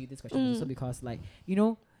reason I'm asking you this question is also because like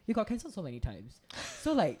you got cancelled so many times.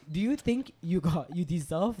 So like, do you think you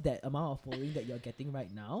deserve that amount of following that you're getting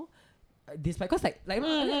right now? Despite, because like I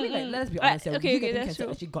mean, like let's be honest, okay, you getting that's cancelled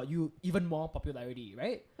true. actually got you even more popularity,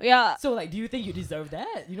 right? Yeah. So like, do you think you deserve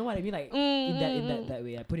that? You know what I mean? Like in that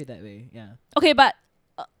way, I put it that way. Yeah. Okay, but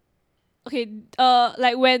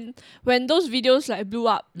like when those videos like blew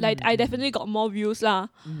up, like I definitely got more views lah.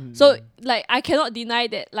 So like I cannot deny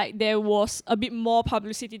that like there was a bit more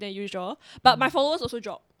publicity than usual, but my followers also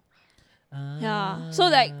dropped. Yeah. So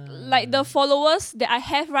like the followers that I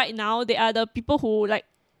have right now, they are the people who like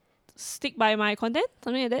stick by my content,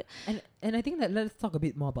 something like that. And I think that let's talk a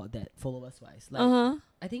bit more about that followers wise. Like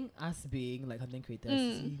I think us being like content creators,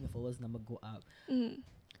 seeing the followers number go up.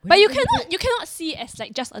 But you cannot see as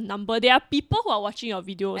like just a number. There are people who are watching your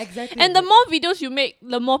videos. Exactly. And the more videos you make,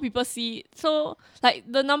 the more people see. So like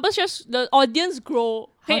the numbers the audience grow.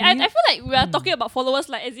 How Okay, do I you- feel like we are talking about followers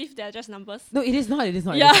like as if they are just numbers. No, it is not.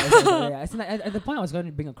 Yeah. As in, like, at the point I was going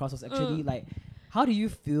to bring across was actually like, how do you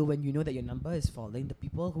feel when you know that your number is falling? The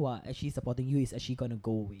people who are actually supporting you is actually going to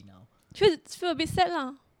go away now. Feel a bit sad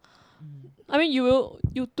lah. I mean, you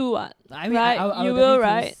too, what? I mean, Right, I you would will,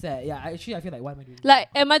 definitely feel right? sad. Yeah, I feel like, why am I doing this? Like,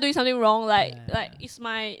 am I doing something wrong? Like, Yeah. like is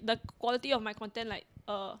the quality of my content like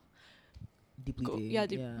Depleting. yeah,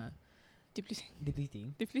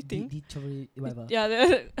 Depleting. depleting? Whatever. Yeah.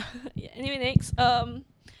 Yeah. Anyway, next.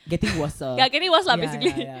 Getting worse. Yeah, getting worse lah, yeah,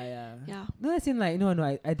 basically. Yeah. Yeah. No, as in like, no,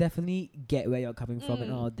 I definitely get where you're coming from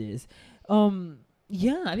and all this.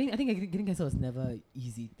 Yeah, I think getting cancelled is never an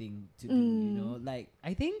easy thing to do, you know? Like,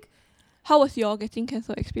 I think How was your getting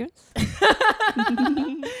cancelled experience? I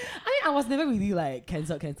mean, I was never really like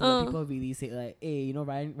cancelled. Like, people really say like, hey,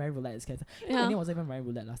 Ryan Roulette is cancelled. Yeah. My name wasn't even Ryan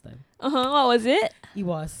Roulette last time. What was it? It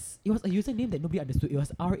was a username that nobody understood. It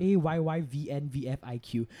was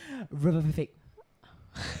RAYYVNVFIQ. Riverfic.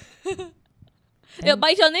 Yeah, but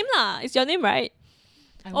it's your name lah. It's your name, right?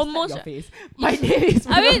 I almost- your face. My name is.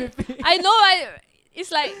 I mean, Philip. I know, right? It's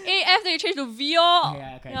like AF, then you change to V.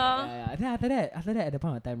 Yeah, okay, Yeah. yeah. Then after that, at the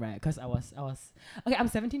point of time, right? Because I was okay. I'm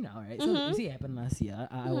 17 now, right? So you see, it happened last year.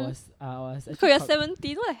 I was Because actually you're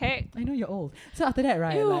 17. What the heck? I know you're old. So after that,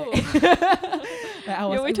 right? Ew. Like, like I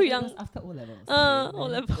was You're way it too was- it young. was after O levels. O It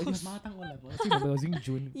was levels. Mahatang O levels. So remember, it was in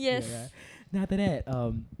June. Yes. Yeah, right? Then after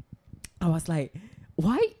that, I was like,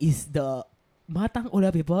 why is the Mahatang O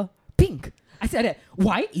level paper pink? I said that.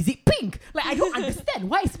 Why is it pink? Like I don't understand.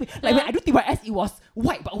 Why is pink? Like when I do TYS, it was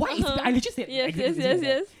white, but why is it? I literally said Yes, exactly yes,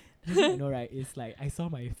 that. yes. You know, right? It's like I saw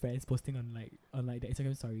my friends posting on the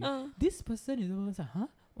Instagram story. This person is like, huh?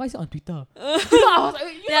 Why is it on Twitter? You know, I was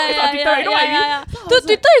like, you know, it's on Twitter. You know what I mean? So I Dude, was like,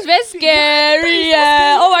 Twitter is very scary. so Yeah.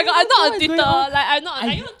 scary. Oh my I god, I'm don't know not on what's going Twitter. on. Like I'm not. Are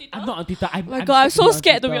you on Twitter? I'm not on Twitter. Oh my god, I'm so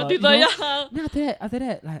scared to be on Twitter. you know? Yeah. Then after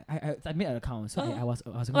that, like I made an account. So I was.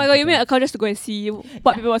 Oh my god, you made an account just to go and see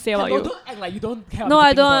what people will say about you. Don't act like you don't care. No, what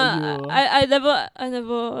I people don't. think about you. I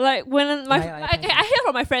never like when my Like, I hear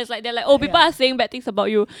from my friends like they're like, oh, people Yeah. are saying bad things about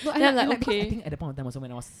you. No, Then I'm like, because I okay. think at the point of time also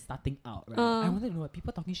when I was starting out, right, I wanted to know what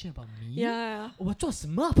people talking shit about me. Yeah. 我做什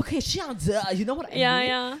么不可以这样子 You know what I mean?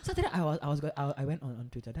 Yeah. So then I went on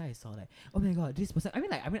Twitter. Then I saw like, oh my god, this person. I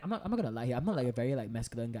mean, I'm not gonna lie here. I'm not like a very like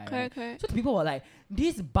masculine guy. Right? Correct. So the people were like,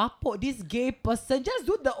 this bapo, this gay person, just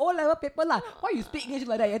do the O level paper lah. Why you speak English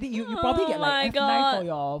like that? I think you probably get Oh my like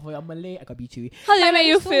F9 for your Malay. I got B2. How did it make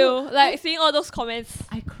you so- feel? Like seeing all those comments.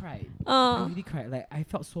 I cried. I Uh. really cried. Like I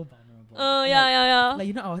felt so vulnerable. Yeah. Like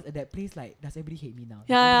you know, I was at that place. Like, does everybody hate me now?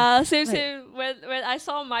 Yeah. Same. Like- When I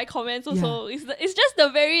saw my comments also, it's just the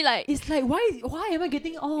very like. It's like why am I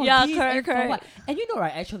getting all Yeah, this correct, and for correct. what? And you know,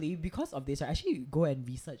 right, actually because of this, I actually go and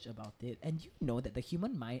research about it, and you know that the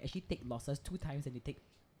human mind actually take losses 2 times than they take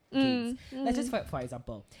gains. Let's just for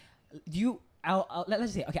example,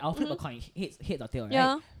 let's say, okay, I'll flip a coin, heads or tail, right?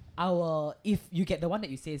 Yeah. If you get the one that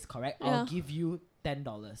you say is correct, I'll Yeah. give you $10.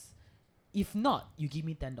 If not, you give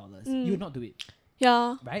me $10. You will not do it,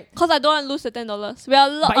 Yeah. right? Cause I don't want to lose the $10. We are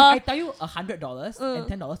But if I tell you $100 and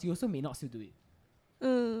 $10, you also may not still do it.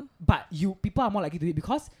 But people are more likely to do it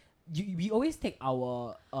because we always take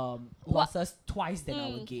our losses twice than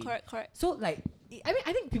our gain. Correct. So like, I mean,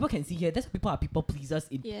 I think people can see here. That's why people are people pleasers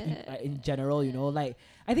in general. You know, like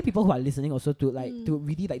I think people who are listening also to like to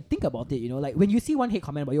really like think about it. You know, like when you see one hate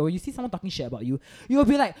comment about you, or you see someone talking shit about you, you will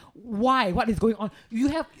be like, why? What is going on? You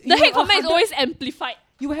have The hate comment is always amplified.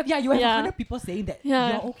 You have 100 people saying that you're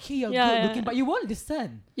okay, you're good looking, but you won't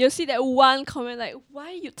listen. You'll see that one comment like,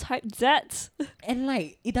 why you type that? And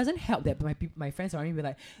like, it doesn't help that my friends around me be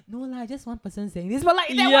like, no lah, just one person saying this, but like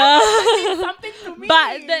that Yeah. one person means something to me.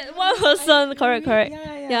 But that one person, correct.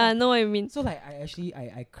 Yeah. I know what you mean. So like,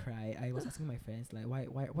 I cry. I was asking my friends like,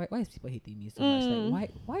 why is people hating me so much?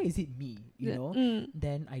 Like, why is it me? You know?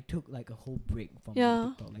 Then I took like a whole break from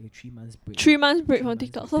TikTok, like a 3 months break. 3 months break from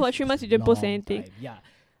TikTok. So for 3 months you didn't post Long anything. time. Yeah.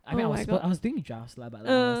 I mean, Oh I my God. was doing drafts lah, but like,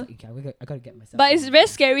 I was like, okay, I gotta get myself. But it's out. very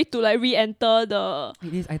scary to like re-enter the.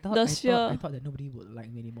 It is. I thought that nobody would like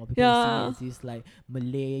me anymore. People Yeah. see me as this like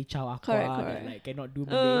Malay chow aqua Correct. that like cannot do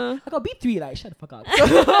Malay. I got B3, like shut the fuck up.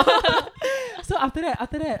 So after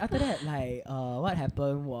that, like what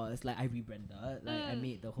happened was like I rebranded, like I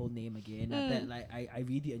made the whole name again. After that, like I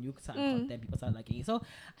really did a new sort of content, people started liking it. So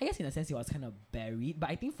I guess in a sense it was kind of buried. But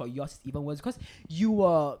I think for yours it's even worse because you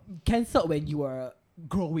were cancelled when you were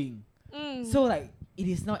growing. So like it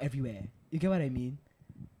is now everywhere. You get what I mean?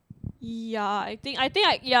 Yeah, I think I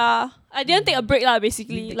didn't take a break lah.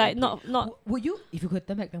 Basically, like not. Would you, if you could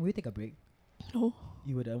turn back time, would you take a break? No.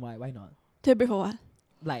 You wouldn't. Why not? Take a break for what?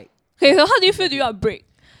 Like, Okay, so how do you feel? Do you want a break?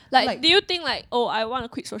 Like- Do you think like, oh, I want to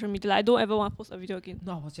quit social media? Like, I don't ever want to post a video again.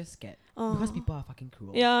 no, I was just scared because people are fucking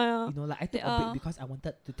cruel. Yeah. You know, like I took They a break are. because I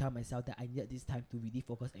wanted to tell myself that I needed this time to really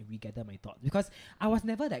focus and regather my thoughts. Because I was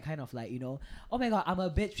never that kind of like, you know, oh my god, I'm a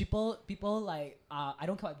bitch. People like, I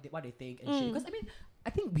don't care what they think and shit. Because I mean, I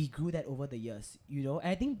think we grew that over the years, you know. And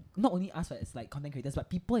I think not only us as like content creators, but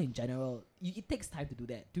people in general, it takes time to do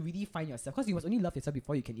that, to really find yourself. Because you must only love yourself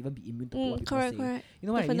before you can even be immune to what people say. Correct. You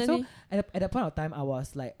know what I mean? Definitely. So at that point of time, I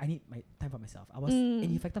was like, I need my time for myself. I was, and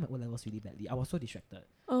it affected my O levels really badly. I was so distracted.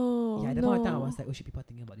 Oh, Yeah, at that no. point of time, I was like, oh shit, people are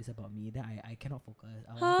thinking about this about me. Then I cannot focus.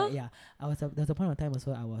 I was Huh? like, there was a point of time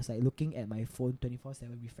also, I was like looking at my phone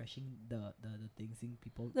 24/7, refreshing the things, seeing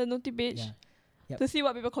people. The noti page Yeah. Yep. to see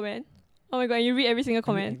what people comment. Oh my god, you read every single I read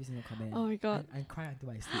comment. every single comment. Oh my god. I cry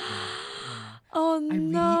until I sleep. Yeah. Oh I really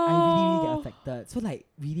no. get affected. hated. So like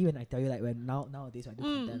really, when I tell you like when nowadays when I do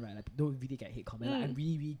content, right, like don't really get hate comment. Like I'm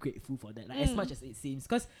really really grateful for that. Like as much as it seems,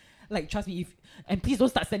 because like trust me, if and please don't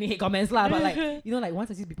start sending hate comments lah. But like you know, like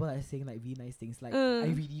once I see people like saying like really nice things, like I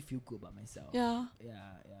really feel good about myself. Yeah.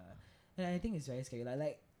 And I think it's very scary.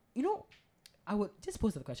 Like you know, I would just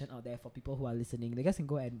post the question out there for people who are listening. They guys can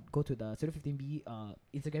go to the 15B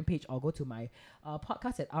Instagram page or go to my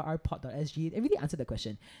podcast at rrpod.sg and really answer the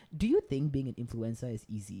question. Do you think being an influencer is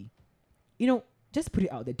easy? You know, just put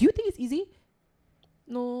it out there. Do you think it's easy?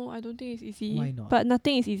 No, I don't think it's easy. Why not? But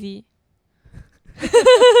nothing is easy.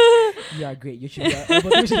 You are great. You should be a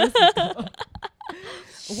motivational speaker.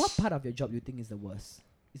 What part of your job you think is the worst?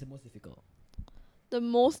 Is the most difficult? The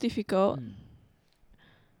most difficult.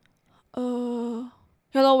 You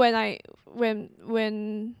know, when I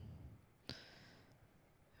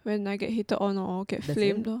get hated on or get That's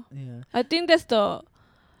flamed, it? Yeah. I think that's the.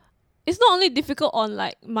 It's not only difficult on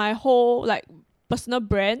like my whole like personal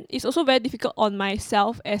brand. It's also very difficult on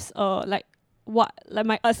myself as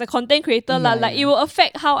as a content creator lah. Like it will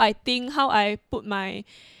affect how I think, how I put my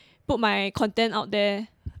content out there.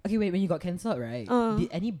 Okay, wait. When you got cancelled, right? Did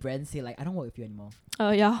any brand say like, I don't work with you anymore?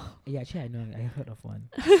 Yeah. Yeah, actually, I know. I heard of one.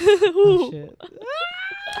 Oh shit.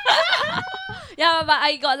 Yeah, but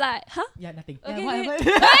I got like, huh? Yeah, nothing. Okay, Yeah, what wait, happened?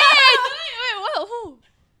 wait, what? Who?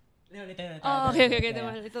 No, later. Oh, okay.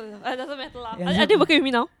 Yeah. It doesn't matter lah. Yeah, Are they working with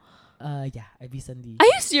me now? Yeah, I recently. Are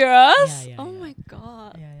you serious? Yeah, Oh yeah. my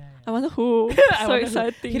god. Yeah. I wonder who. I So wonder who.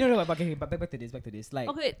 exciting. Okay, no, but back to this. Like,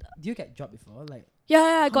 Okay. do you get job before? Like, Yeah,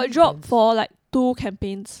 I How got many dropped brands? for like 2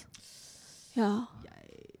 campaigns. Yeah.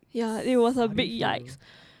 yikes. Yeah, it was How a do big you feel? yikes.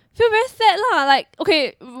 Feel very sad lah. Like,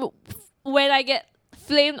 okay, when I get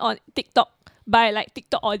flamed on TikTok by like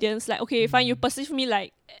TikTok audience, like, okay, fine, you perceive me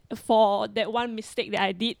like for that one mistake that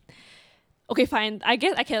I did. Okay, fine. I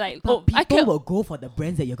guess I can like. But I people can. will go for the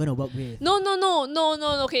brands that you're gonna work with. No.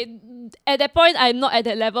 Okay, at that point, I'm not at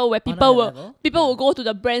that level where Oh, not people that will level? will go to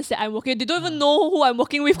the brands that I'm working. They don't even know who I'm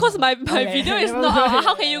working with because my Okay. video is not out.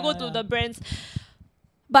 How can you go to the brands?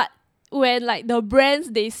 But when like the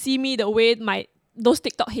brands they see me the way those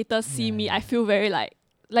TikTok haters see me, I feel very like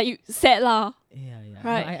you sad lah. Yeah.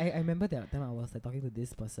 Right. No, I remember that time I was like talking to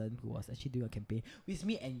this person who was actually doing a campaign with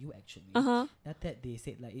me and you actually. After that they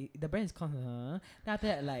said like the brand is called Then after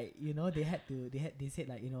that like you know they said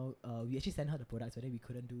like you know we actually sent her the products but then we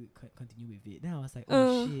couldn't continue with it. Then I was like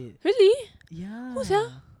oh shit. Really? Yeah. Who's sia?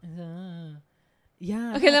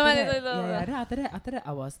 Yeah. Okay, then never after mind, that- never mind. Then after that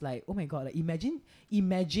I was like oh my god, like imagine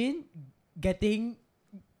getting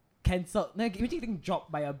cancelled. Like imagine getting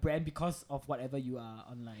dropped by a brand because of whatever you are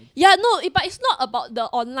online. Yeah, no, but it's not about the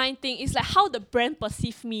online thing. It's like how the brand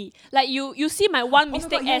perceive me. Like you see my one my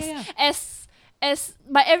mistake God, as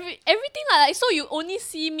my everything like so you only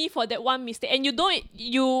see me for that one mistake and you don't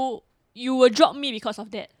you will drop me because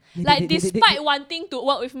of that. Yeah, Like despite wanting to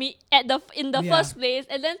work with me in the first place,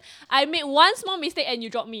 and then I made one small mistake and you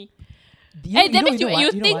drop me. And that means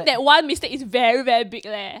you think that one mistake is very very big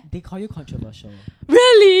leh. they call you controversial.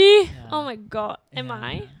 Really? Yeah. Oh my god. Am Yeah.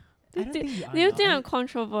 I? I don't think you are. Do you now. think I I'm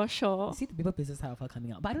controversial? see the people places side of her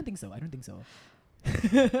coming out, but I don't think so.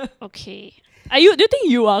 Okay. Do you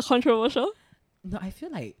think you are controversial? No, I feel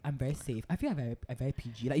like I'm very safe. I feel I'm very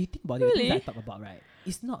PG. Like you think about it, the Really? things I talk about, right?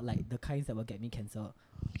 It's not like the kinds that will get me cancelled.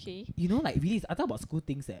 Okay. You know, like really, I talk about school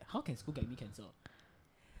things. How can school get me cancelled?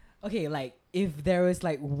 Okay, like if there is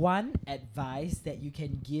like one advice that you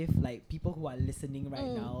can give like people who are listening right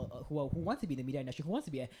now, who want to be in the media industry, who wants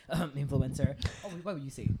to be an influencer, what would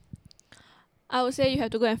you say? I would say you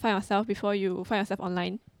have to go and find yourself before you find yourself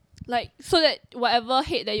online. Like, so that whatever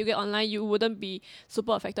hate that you get online, you wouldn't be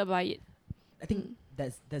super affected by it. I think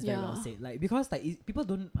that's very well Yeah. said. Like because like people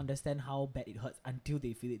don't understand how bad it hurts until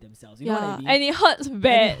they feel it themselves. You know what I mean? And it hurts And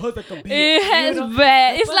bad. it hurts like a bitch, It hurts you know?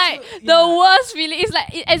 bad. The It's first like few- the yeah. worst feeling. It's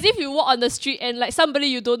like as if you walk on the street and like somebody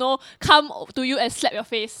you don't know come to you and slap your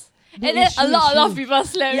face. No, And then it's a true, lot it's of true. people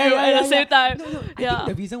slap Yeah, you yeah, at yeah, the same yeah. time. No, I Yeah. think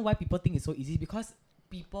the reason why people think it's so easy is because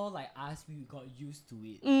people like us, we got used to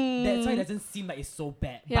it. Mm. That's why it doesn't seem like it's so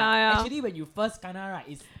bad. But Yeah. actually, when you first kinda right,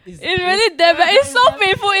 it's really damn bad. It's so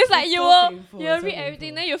painful. It's like it's you so will painful, you it's so read everything,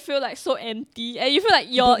 painful. then you feel like so empty, and you feel like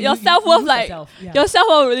You your you self worth lose like yourself, yeah. your self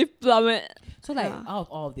worth really plummet. So like Yeah. out of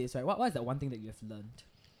all of this, right? What is the one thing that you have learned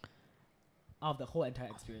out of the whole entire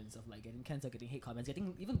experience of like getting cancer, getting hate comments,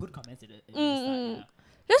 getting even good comments at the start? Yeah.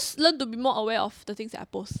 Just learn to be more aware of the things that I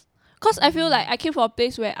post. Cause I feel like I came from a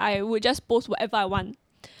place where I would just post whatever I want.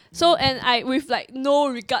 So and I with like no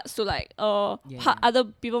regards to like how Yeah. other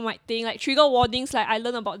people might think, like trigger warnings, like I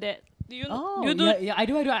learned about that Do you Oh, you do? yeah, I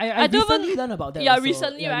do. I do recently learned about that. Yeah, also.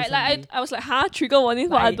 recently, Yeah, right? recently. Like I was like, huh, trigger warning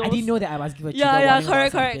for Like, adults. I didn't know that I must give a trigger Yeah, warning about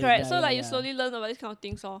correct. something. Yeah, So like yeah, you yeah. slowly learn about this kind of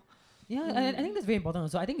things, so. Yeah, and I think that's very important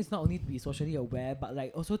also. I think it's not only to be socially aware, but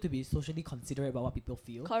like also to be socially considerate about what people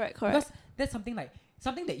feel. Correct. Because that's something that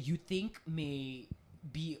you think may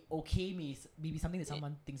be okay, maybe something that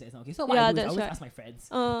someone thinks that is not okay. So what I do is I always ask my friends.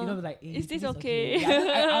 You know, like, hey, is this this okay? Yeah,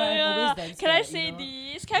 I'm always then Can I scared, say you know?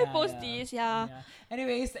 this? Can I post this? Yeah.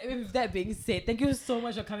 Anyways, with that being said, thank you so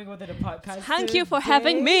much for coming over to the podcast. Thank you for today.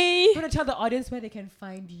 having me. You want to tell the audience where they can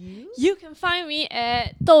find you? You can find me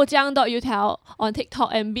at doujiang.youtiao on TikTok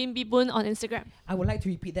and binbibun on Instagram. I would like to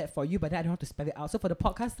repeat that for you, but then I don't have to spell it out. So for the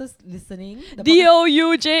podcasters listening,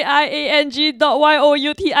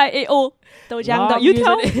 DOUJIANG.YOUTIAO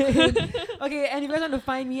doujiang.youtiao. Okay, and if you guys want to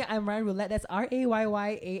find me, I'm Ryan Roulette. That's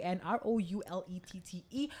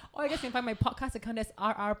RAYYANROULETTE. Or you guys can find my podcast account. That's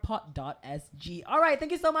rrpod.sg. Alright,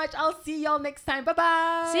 thank you so much. I'll see y'all next time. Bye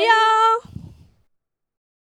bye. See ya.